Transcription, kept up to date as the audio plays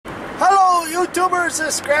YouTubers,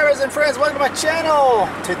 subscribers, and friends, welcome to my channel.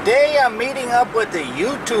 Today I'm meeting up with a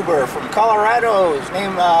YouTuber from Colorado. His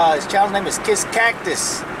channel's name is Kiss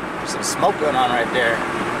Cactus. There's some smoke going on right there.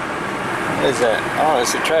 What is that? Oh,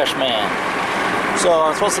 it's a trash man. So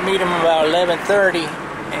I'm supposed to meet him about 11:30.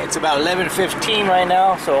 It's about 11:15 right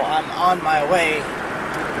now, so I'm on my way.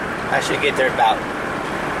 I should get there about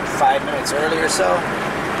 5 minutes early or so.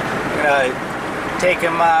 I'm gonna take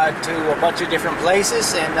him to a bunch of different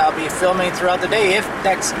places, and I'll be filming throughout the day if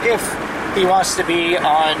he wants to be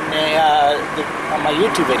on my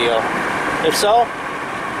YouTube video. If so,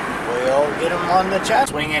 we'll get him on the chat.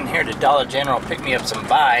 Swing in here to Dollar General, pick me up some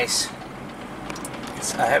buys.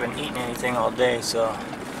 I haven't eaten anything all day, so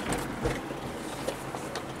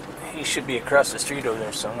he should be across the street over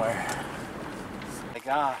there somewhere. Oh my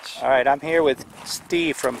gosh. Alright, I'm here with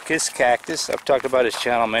Steve from Kiss Cactus. I've talked about his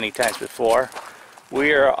channel many times before.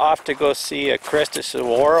 We are off to go see a crested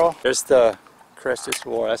saguaro. There's the crested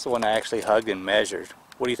saguaro. That's the one I actually hugged and measured.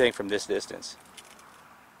 What do you think from this distance?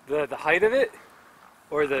 The height of it?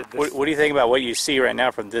 Or the what do you think about what you see right now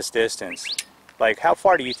from this distance? Like, how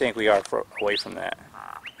far do you think we are away from that?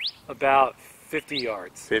 About 50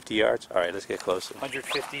 yards. 50 yards? Alright, let's get closer.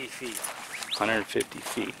 150 feet. 150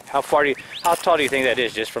 feet. How tall do you think that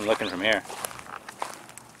is just from looking from here?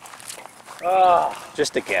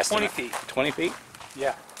 Just a guess. 20 feet. 20 feet?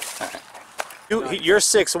 Yeah. Right. You're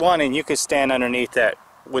 6'1", and you can stand underneath that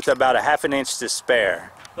with about a half an inch to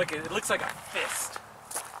spare. Look, it looks like a fist.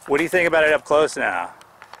 What do you think about it up close now?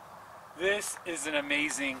 This is an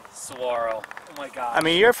amazing saguaro. Oh my god. I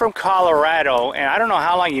mean, you're from Colorado, and I don't know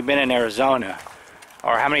how long you've been in Arizona,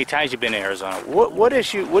 or how many times you've been in Arizona. What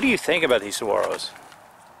do you think about these saguaros?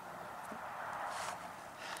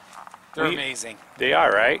 They're amazing. They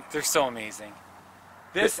are, right? They're so amazing.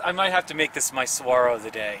 I might have to make this my saguaro of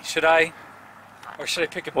the day. Should I? Or should I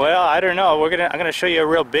pick a... Well, I don't know. I'm gonna show you a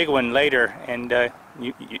real big one later, and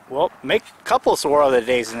well, make a couple saguaro of the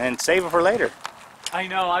days and then save it for later. I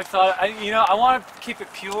know. I thought, I want to keep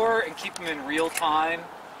it pure and keep them in real time.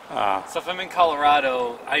 So if I'm in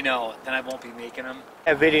Colorado, I know, then I won't be making them. I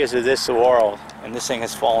have videos of this saguaro, and this thing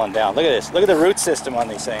has fallen down. Look at this. Look at the root system on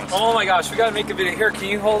these things. Oh my gosh, we gotta make a video. Here, can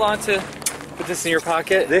you hold on to... Put this in your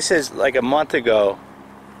pocket? This is like a month ago.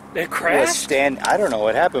 It crashed? I don't know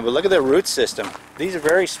what happened, but look at the root system. These are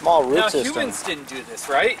very small root systems. Now humans didn't do this,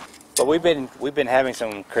 right? But we've been having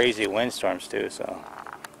some crazy windstorms too, so.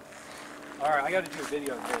 Alright, I gotta do a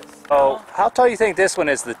video of this. Oh, how tall do you think this one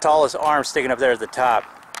is, the tallest arm sticking up there at the top?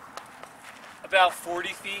 About 40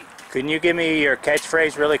 feet. Can you give me your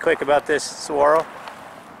catchphrase really quick about this saguaro?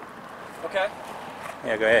 Okay.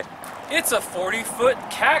 Yeah, go ahead. It's a 40-foot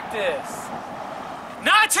cactus.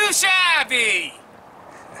 Not too shabby!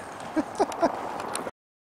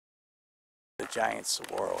 The giant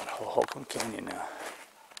saguaro in Holcomb Canyon now.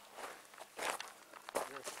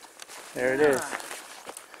 There it is.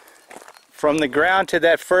 From the ground to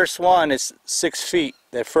that first one is 6 feet.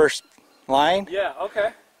 That first line. Yeah,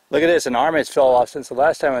 okay. Look at this, an arm has fell off since the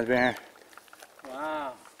last time I've been here.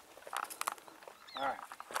 Wow. Alright.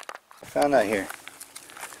 I found that here.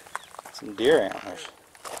 Some deer antlers.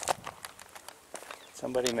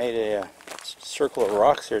 Somebody made a circle of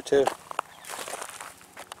rocks here too.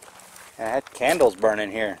 And I had candles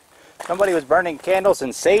burning here. Somebody was burning candles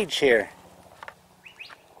and sage here.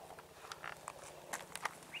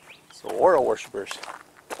 Saguaro worshippers.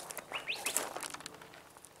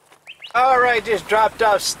 Alright, just dropped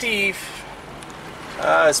off Steve.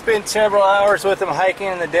 Spent several hours with him hiking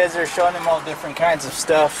in the desert, showing him all different kinds of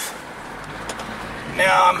stuff.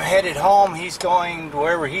 Now I'm headed home. He's going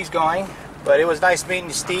wherever he's going. But it was nice meeting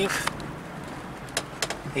you, Steve.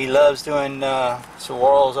 He loves doing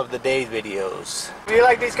saguaros of the day videos. If you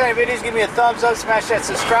like these kind of videos, give me a thumbs up, smash that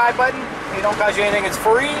subscribe button. It don't cost you anything, it's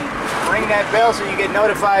free. Ring that bell so you get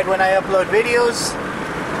notified when I upload videos.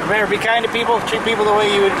 Remember, be kind to people, treat people the way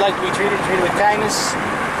you would like to be treated, treat with kindness.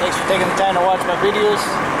 Thanks for taking the time to watch my videos.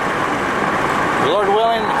 Lord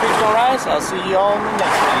willing, the creek's gonna rise. I'll see you all in the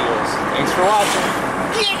next videos. Thanks for watching.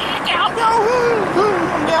 Yeah, I'm down.